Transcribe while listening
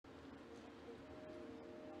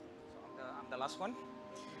the last one.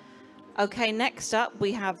 Okay, next up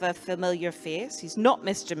we have a familiar face. He's not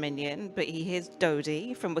Mr. Minion, but he is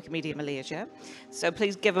Dody from Wikimedia Malaysia. So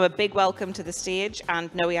please give him a big welcome to the stage.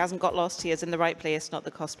 And no, he hasn't got lost. He is in the right place, not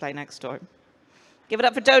the cosplay next door. Give it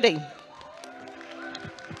up for Dody.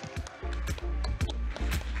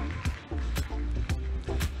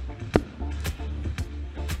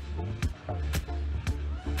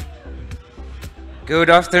 Good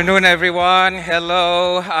afternoon, everyone.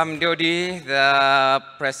 Hello, I'm Dody, the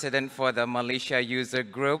president for the Malaysia user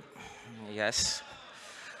group. Yes.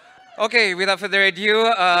 Okay, without further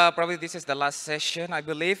ado, probably this is the last session, I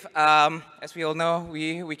believe. As we all know,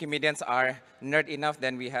 we Wikimedians are nerd enough.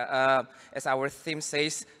 Then we have, as our theme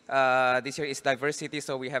says, this year is diversity,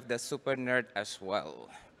 so we have the super nerd as well.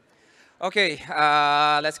 Okay,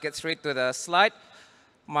 let's get straight to the slide.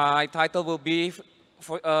 My title will be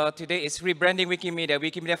for today is Rebranding Wikimedia,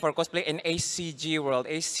 Wikimedia for Cosplay in ACG World.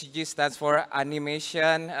 ACG stands for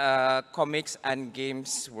Animation, Comics, and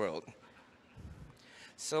Games World.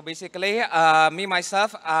 So basically, me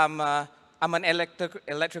myself, I'm an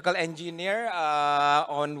electrical engineer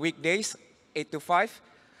on weekdays, 8 to 5.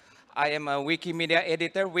 I am a Wikimedia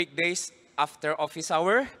editor weekdays after office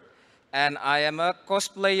hour, and I am a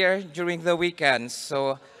cosplayer during the weekends.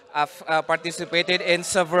 So I've participated in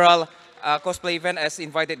several cosplay events as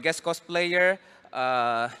invited guest cosplayer.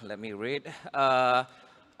 Let me read.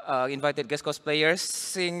 Invited guest cosplayer,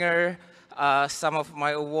 singer, some of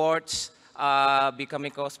my awards,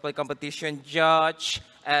 becoming cosplay competition judge,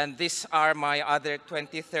 and these are my other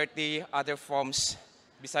 20, 30 other forms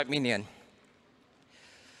beside Minion.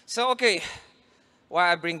 So, okay,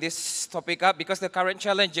 why I bring this topic up? Because the current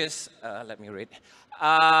challenges, let me read.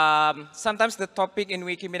 Sometimes the topic in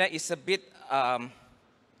Wikimedia is a bit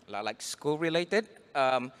like school-related,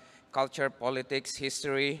 culture, politics,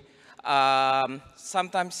 history.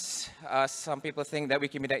 Sometimes some people think that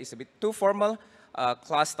Wikimedia is a bit too formal,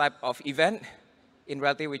 class type of event, in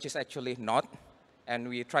reality, which is actually not, and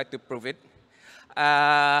we try to prove it.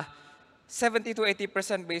 70 to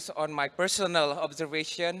 80% based on my personal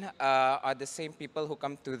observation are the same people who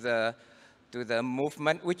come to the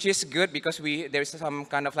movement, which is good because there's some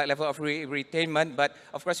kind of like level of retainment, but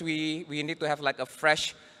of course we need to have like a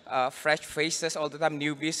fresh faces all the time,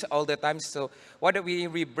 newbies all the time. So what do we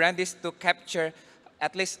rebrand this to capture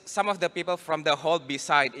at least some of the people from the hall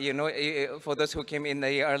beside, you know, for those who came in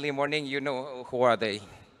the early morning, you know who are they.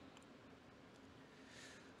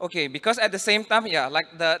 Okay, because at the same time, yeah,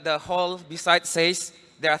 like the hall beside says,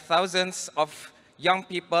 there are thousands of young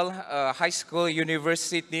people, high school,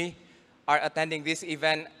 university, are attending this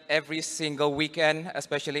event every single weekend,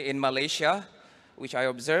 especially in Malaysia, which I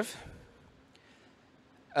observe.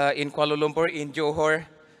 In Kuala Lumpur, in Johor,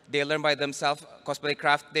 they learn by themselves cosplay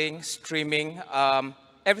crafting, streaming,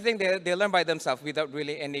 everything they learn by themselves without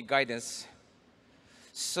really any guidance.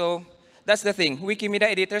 So that's the thing. Wikimedia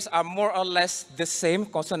editors are more or less the same,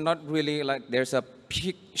 also not really like there's a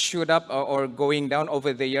peak shoot up or going down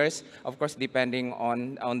over the years, of course, depending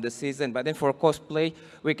on the season. But then for cosplay,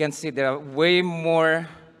 we can see there are way more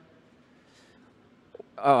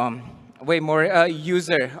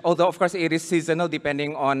user, although of course it is seasonal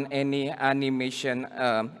depending on any animation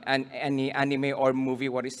and any anime or movie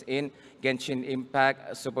what is in, Genshin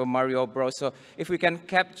Impact, Super Mario Bros. So if we can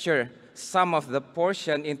capture some of the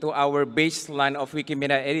portion into our baseline of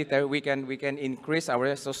Wikimedia editor, we can increase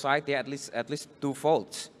our society at least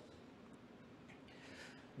twofold.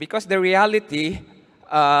 Because the reality,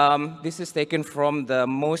 this is taken from the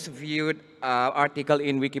most viewed article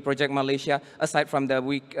in Wiki Project Malaysia, aside from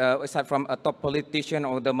a top politician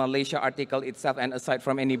or the Malaysia article itself, and aside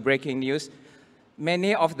from any breaking news,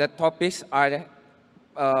 many of the topics are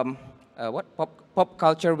pop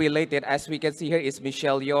culture related. As we can see here, is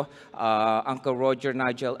Michelle Yeoh, Uncle Roger,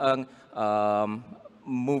 Nigel Ng,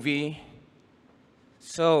 movie.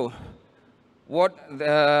 So what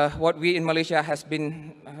we in Malaysia has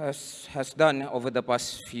done over the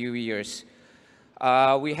past few years.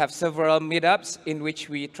 We have several meetups in which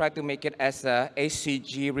we try to make it as a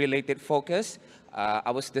ACG related focus.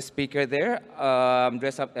 I was the speaker there,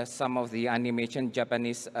 dressed up as some of the animation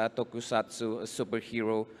Japanese tokusatsu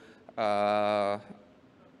superhero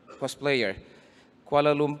cosplayer.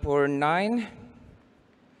 Kuala Lumpur 9,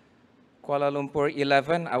 Kuala Lumpur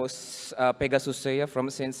 11, I was Pegasus Seiya from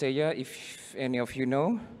Saint Seiya, if any of you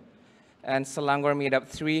know. And Selangor Meetup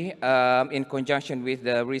 3 in conjunction with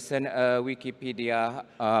the recent Wikipedia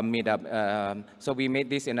meetup. So we made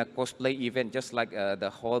this in a cosplay event just like the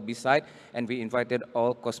hall beside, and we invited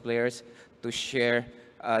all cosplayers to share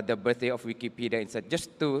the birthday of Wikipedia instead,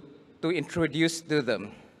 just to introduce to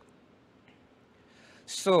them.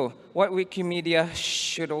 So what Wikimedia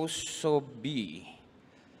should also be.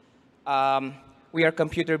 We are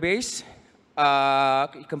computer-based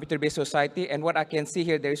society, and what I can see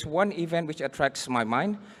here, there is one event which attracts my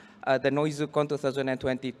mind, the NoizuCon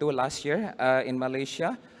 2022 last year in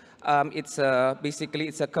Malaysia. Basically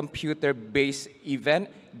it's a computer-based event,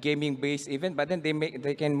 gaming-based event, but then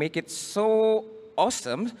they can make it so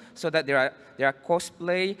awesome so that there are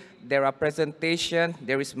cosplay, there are presentation,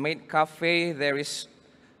 there is maid cafe, there is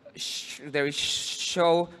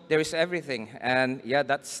show, there is everything. And yeah,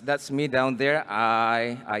 that's me down there.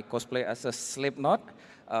 I cosplay as a Slipknot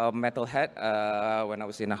metalhead when I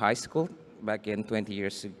was in high school back in 20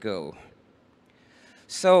 years ago.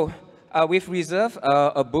 So we've reserved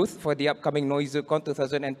a booth for the upcoming NoizuCon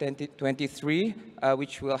 2023,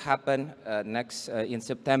 which will happen next in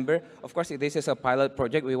September. Of course, this is a pilot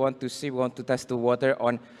project. We want to test the water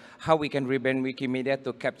on how we can rebrand Wikimedia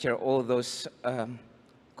to capture all those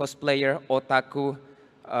cosplayer, otaku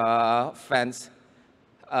fans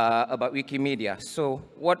about Wikimedia. So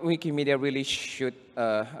what Wikimedia really should,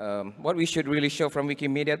 what we should really show from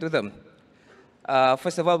Wikimedia to them.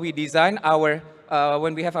 First of all, we design our,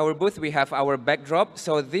 when we have our booth, we have our backdrop.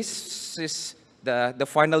 So this is the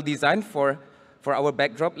final design for our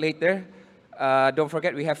backdrop later. Don't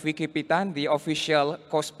forget, we have Wikipitan, the official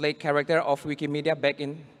cosplay character of Wikimedia back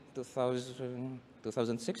in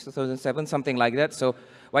 2006, 2007, something like that. So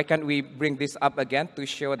why can't we bring this up again to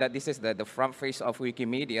show that this is the front face of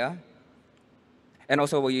Wikimedia? And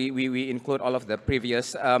also we include all of the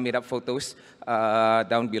previous meetup photos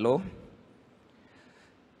down below.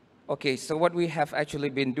 Okay, so what we have actually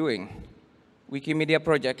been doing, Wikimedia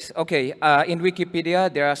projects. Okay, in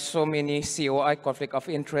Wikipedia, there are so many COI, conflict of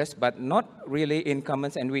interest, but not really in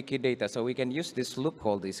Commons and Wikidata. So we can use this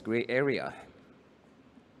loophole, this gray area.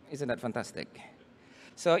 Isn't that fantastic?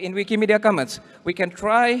 So in Wikimedia Commons, we can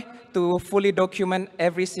try to fully document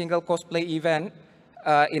every single cosplay event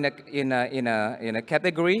in a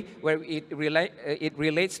category where it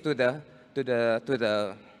relates to the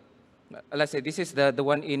let's say this is the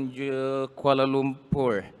one in Kuala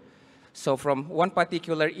Lumpur. So from one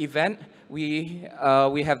particular event, we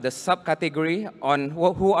have the subcategory on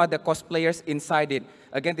who are the cosplayers inside it.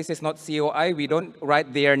 Again, this is not COI. We don't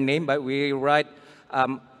write their name, but we write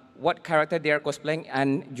what character they are cosplaying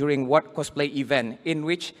and during what cosplay event, in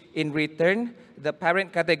which, in return, the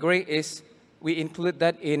parent category is, we include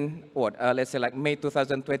that in what, let's say like May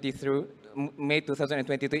 2022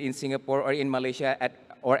 in Singapore or in Malaysia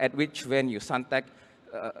at which venue, Suntec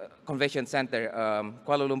Convention Center,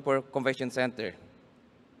 Kuala Lumpur Convention Center.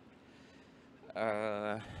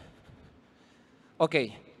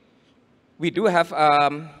 Okay, we do have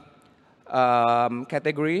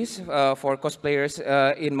categories for cosplayers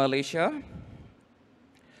in Malaysia.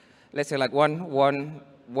 Let's say like one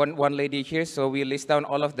lady here. So we list down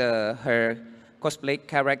all of her cosplay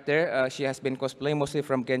character. She has been cosplaying mostly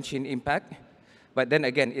from Genshin Impact. But then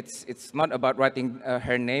again, it's not about writing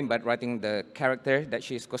her name, but writing the character that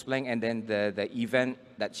she's cosplaying and then the event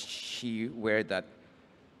that she wear that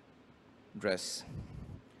dress.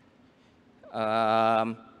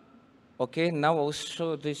 Okay, now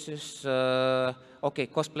also this is, okay,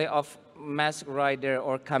 cosplay of Mask Rider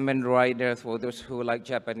or Kamen Rider for those who like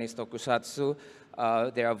Japanese tokusatsu.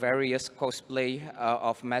 There are various cosplay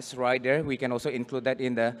of Mask Rider. We can also include that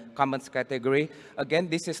in the Commons category. Again,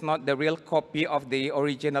 this is not the real copy of the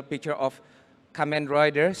original picture of Kamen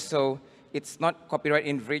Rider, so it's not copyright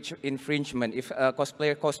infringement. If a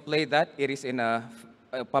cosplayer cosplay that, it is in a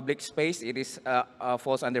public space, it is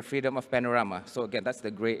falls under freedom of panorama. So again, that's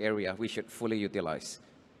the gray area we should fully utilize.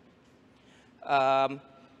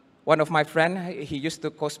 One of my friends, he used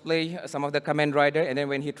to cosplay some of the Kamen Rider, and then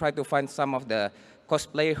when he tried to find some of the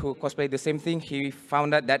cosplayer who cosplay the same thing, he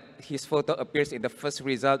found out that his photo appears in the first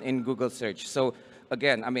result in Google search. So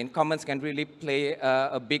again, I mean, Commons can really play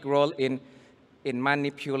a big role in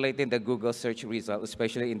manipulating the Google search result,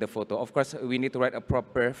 especially in the photo. Of course, we need to write a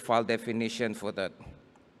proper file definition for that.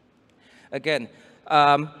 Again,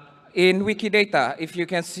 in Wikidata, if you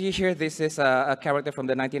can see here, this is a character from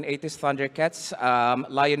the 1980s Thundercats,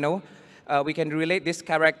 Lion-O. We can relate this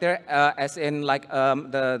character as in like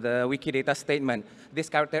the Wikidata statement. This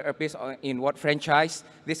character appears in what franchise?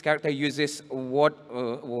 This character uses what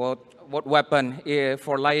weapon?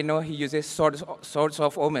 For Lion-O, he uses Swords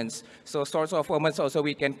of Omens. So Swords of Omens also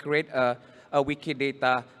we can create a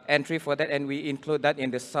Wikidata entry for that, and we include that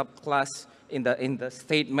in the subclass in the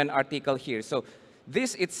statement article here. So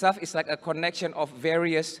this itself is like a connection of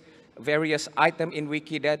various items in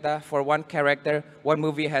Wikidata for one character. One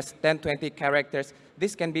movie has 10, 20 characters.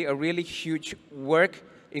 This can be a really huge work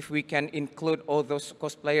if we can include all those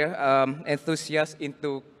cosplayer enthusiasts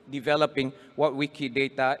into developing what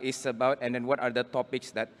Wikidata is about, and then what are the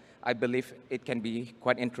topics that I believe it can be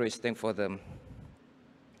quite interesting for them.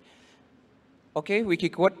 Okay,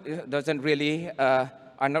 Wikicode doesn't really,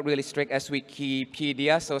 are not really strict as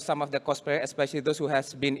Wikipedia, so some of the cosplayers, especially those who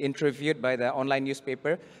has been interviewed by the online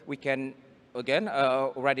newspaper, we can, again,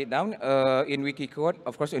 write it down in Wikicode,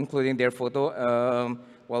 of course, including their photo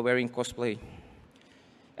while wearing cosplay.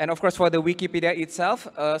 And of course, for the Wikipedia itself,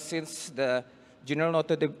 since the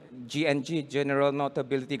GNG, General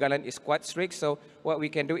Notability Guideline, is quite strict, so what we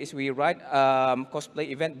can do is we write cosplay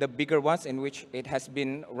event, the bigger ones, in which it has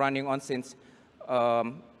been running on since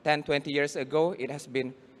 10, 20 years ago. It has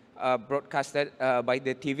been broadcasted by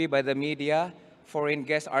the TV, by the media. Foreign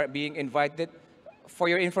guests are being invited. For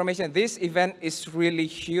your information, this event is really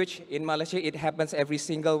huge in Malaysia. It happens every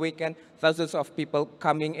single weekend. Thousands of people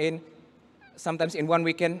coming in. Sometimes in one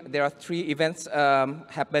weekend, there are 3 events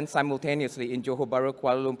happen simultaneously in Johor Bahru,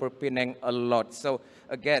 Kuala Lumpur, Penang, a lot. So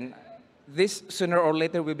again, this sooner or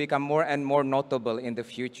later will become more and more notable in the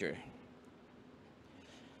future.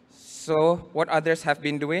 So what others have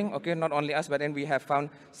been doing, okay, not only us, but then we have found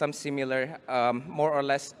some similar, more or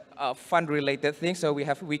less fun-related things. So we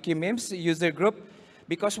have Wikimemes user group.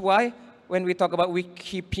 Because why? When we talk about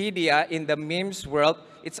Wikipedia in the memes world,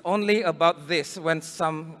 it's only about this. When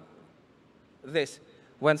someone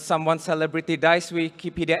celebrity dies,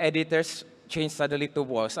 Wikipedia editors change suddenly to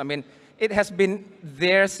wars. I mean, it has been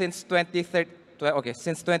there since 20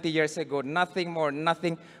 years ago.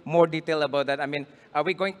 Nothing more detail about that. I mean, are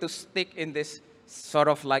we going to stick in this sort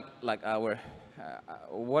of like our,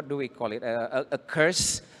 what do we call it, a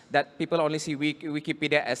curse that people only see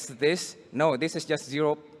Wikipedia as this? No, this is just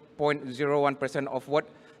 0.01% of what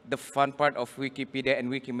the fun part of Wikipedia and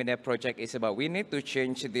Wikimedia project is about. We need to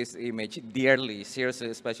change this image dearly, seriously,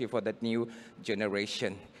 especially for the new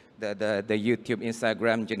generation, the YouTube,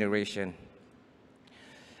 Instagram generation.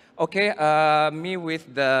 Okay, me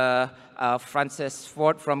with the Frances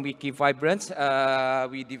Ford from Wikivibrance,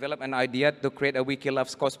 we developed an idea to create a Wiki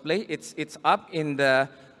Loves Cosplay. It's up in the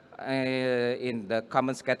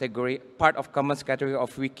Commons category, part of Commons category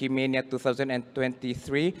of Wikimania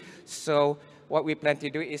 2023. So what we plan to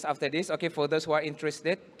do is after this, okay, for those who are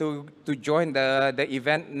interested to join the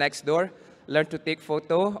event next door, learn to take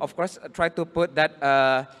photo. Of course, try to put that,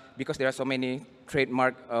 because there are so many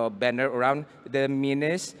trademark banner around, the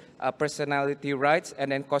minis, personality rights,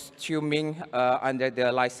 and then costuming under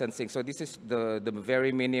the licensing. So this is the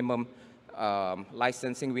very minimum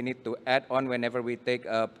licensing we need to add on whenever we take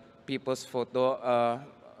people's photo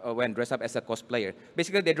when dressed up as a cosplayer.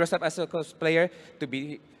 Basically, they dress up as a cosplayer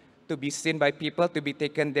to be seen by people, to be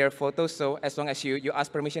taken their photos. So as long as you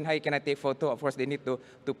ask permission, hi, can I take photo? Of course, they need to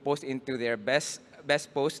post into their best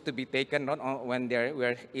pose to be taken, not on when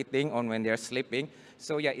we're eating or when they're sleeping.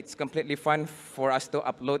 So yeah, it's completely fun for us to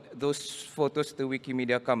upload those photos to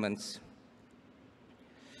Wikimedia Commons.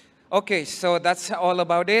 Okay, so that's all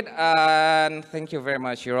about it, and thank you very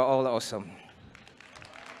much. You're all awesome.